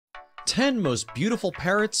10 most beautiful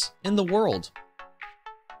parrots in the world.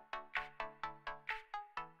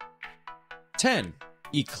 10.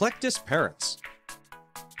 Eclectus Parrots.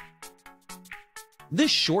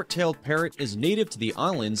 This short-tailed parrot is native to the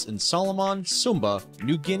islands in Solomon, Sumba,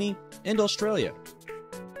 New Guinea, and Australia.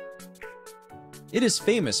 It is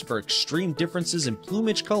famous for extreme differences in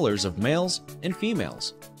plumage colors of males and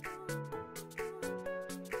females.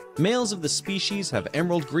 Males of the species have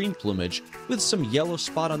emerald green plumage with some yellow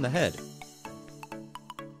spot on the head,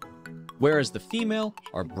 whereas the female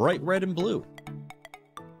are bright red and blue.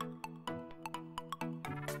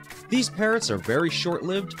 These parrots are very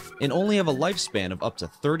short-lived and only have a lifespan of up to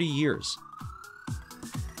 30 years.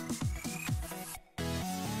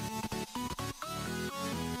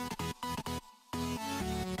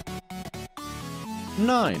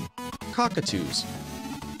 Nine. Cockatoos.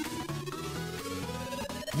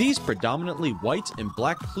 These predominantly white and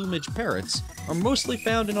black plumage parrots are mostly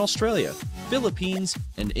found in Australia, Philippines,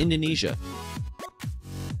 and Indonesia.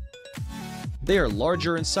 They are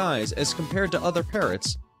larger in size as compared to other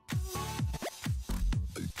parrots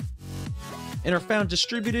and are found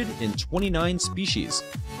distributed in 29 species.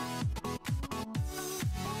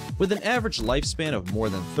 With an average lifespan of more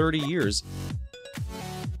than 30 years,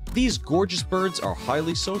 these gorgeous birds are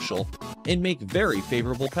highly social and make very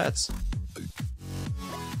favorable pets.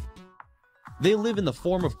 They live in the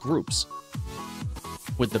form of groups,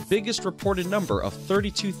 with the biggest reported number of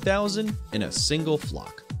 32,000 in a single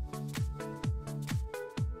flock.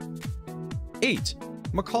 8.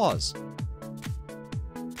 Macaws.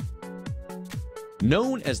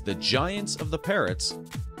 Known as the giants of the parrots,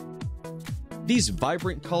 these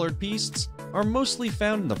vibrant colored beasts are mostly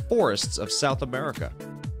found in the forests of South America.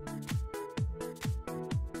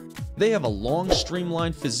 They have a long,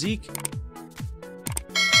 streamlined physique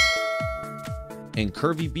and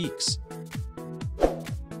curvy beaks.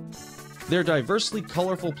 Their diversely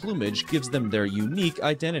colorful plumage gives them their unique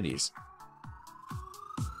identities.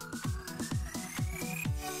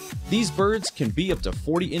 These birds can be up to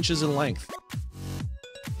 40 inches in length.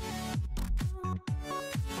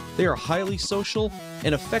 They are highly social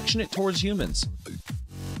and affectionate towards humans.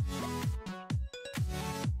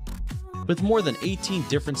 With more than 18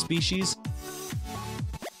 different species,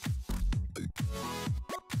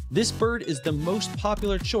 this bird is the most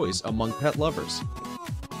popular choice among pet lovers.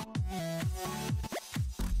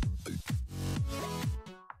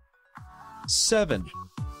 Seven.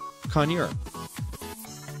 Conure.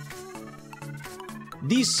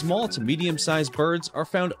 These small to medium-sized birds are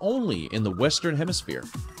found only in the Western Hemisphere.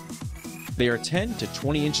 They are 10 to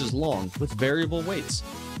 20 inches long with variable weights.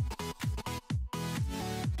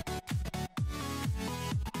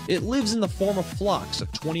 It lives in the form of flocks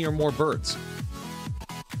of 20 or more birds.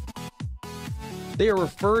 They are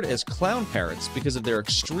referred as clown parrots because of their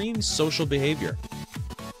extreme social behavior.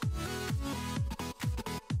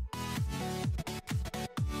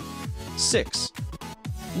 Six.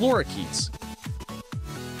 Llorikeets.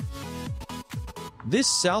 This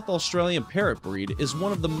South Australian parrot breed is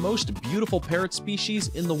one of the most beautiful parrot species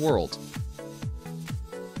in the world.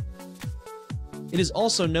 It is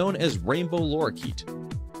also known as rainbow lorikeet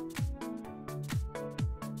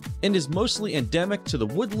and is mostly endemic to the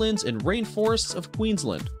woodlands and rainforests of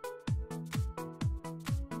Queensland.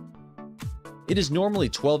 It is normally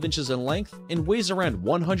 12 inches in length and weighs around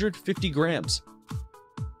 150 grams.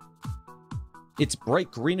 Its bright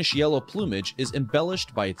greenish-yellow plumage is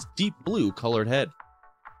embellished by its deep blue colored head.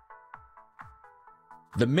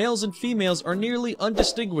 The males and females are nearly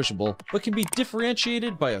undistinguishable, but can be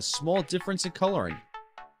differentiated by a small difference in coloring.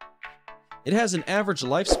 It has an average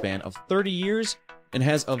lifespan of 30 years and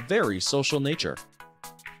has a very social nature.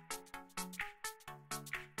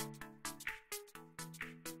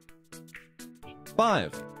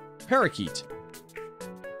 Five. Parakeet.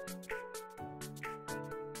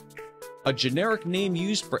 A generic name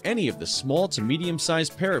used for any of the small to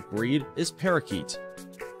medium-sized parrot breed is parakeet.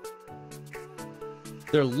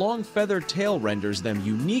 Their long feathered tail renders them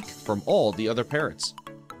unique from all the other parrots.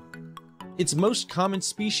 Its most common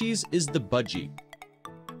species is the budgie.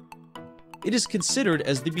 It is considered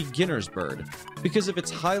as the beginner's bird because of its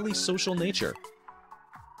highly social nature.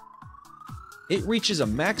 It reaches a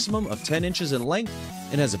maximum of 10 inches in length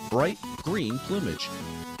and has a bright green plumage.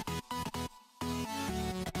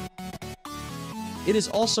 It is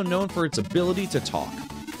also known for its ability to talk.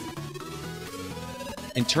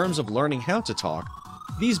 In terms of learning how to talk,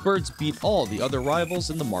 these birds beat all the other rivals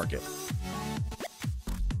in the market.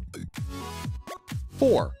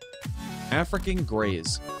 4. African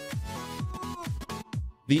Greys.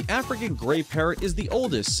 The African gray parrot is the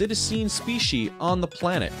oldest psittacine species on the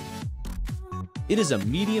planet. It is a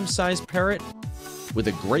medium-sized parrot with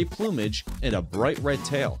a gray plumage and a bright red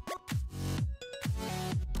tail.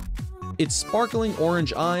 Its sparkling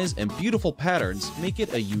orange eyes and beautiful patterns make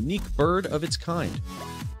it a unique bird of its kind.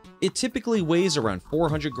 It typically weighs around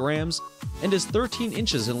 400 grams and is 13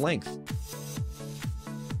 inches in length.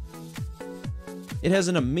 It has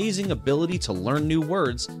an amazing ability to learn new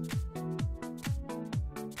words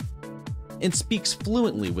and speaks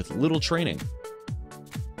fluently with little training.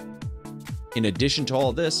 In addition to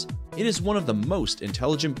all this, it is one of the most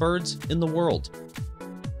intelligent birds in the world.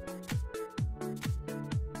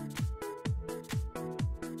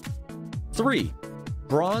 Three,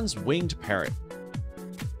 bronze-winged parrot.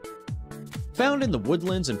 Found in the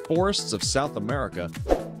woodlands and forests of South America,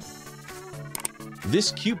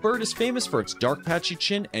 this cute bird is famous for its dark patchy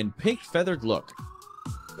chin and pink feathered look.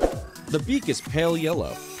 The beak is pale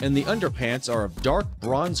yellow, and the underpants are of dark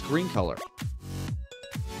bronze-green color.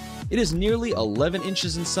 It is nearly 11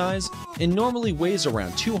 inches in size and normally weighs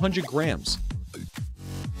around 200 grams.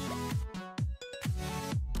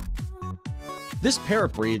 This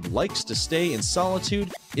parrot breed likes to stay in solitude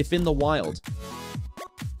if in the wild.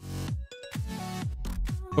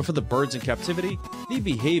 But for the birds in captivity, they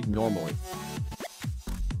behave normally.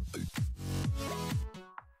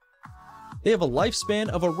 They have a lifespan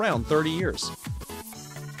of around 30 years.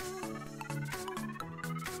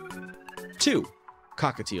 2.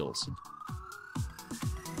 Cockatoos.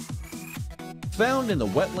 Found in the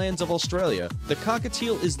wetlands of Australia, the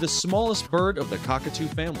cockatiel is the smallest bird of the cockatoo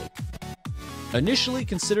family. Initially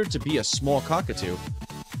considered to be a small cockatoo,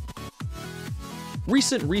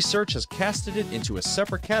 recent research has casted it into a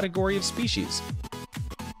separate category of species.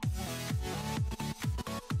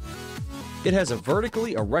 It has a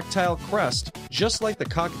vertically erectile crest, just like the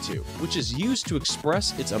cockatoo, which is used to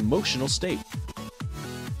express its emotional state.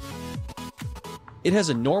 It has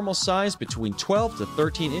a normal size between 12 to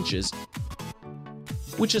 13 inches,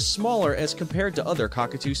 which is smaller as compared to other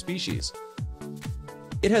cockatoo species.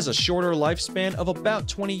 It has a shorter lifespan of about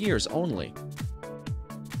 20 years only.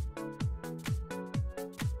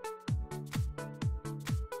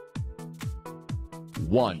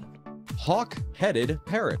 One, hawk-headed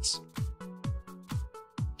parrots.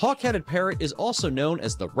 Hawk-headed parrot is also known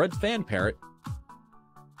as the red fan parrot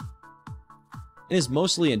and is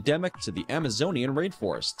mostly endemic to the Amazonian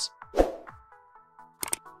rainforests.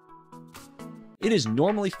 It is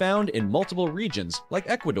normally found in multiple regions like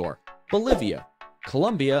Ecuador, Bolivia,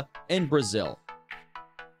 Colombia, and Brazil.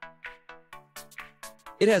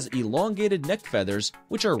 It has elongated neck feathers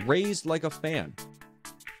which are raised like a fan.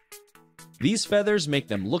 These feathers make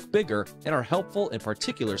them look bigger and are helpful in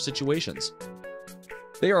particular situations.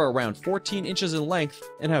 They are around 14 inches in length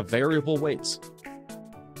and have variable weights.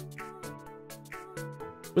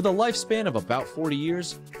 With a lifespan of about 40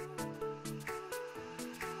 years,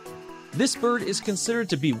 this bird is considered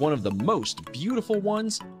to be one of the most beautiful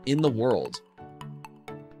ones in the world.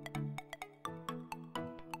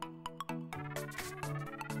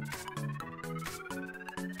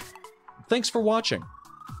 Thanks for watching.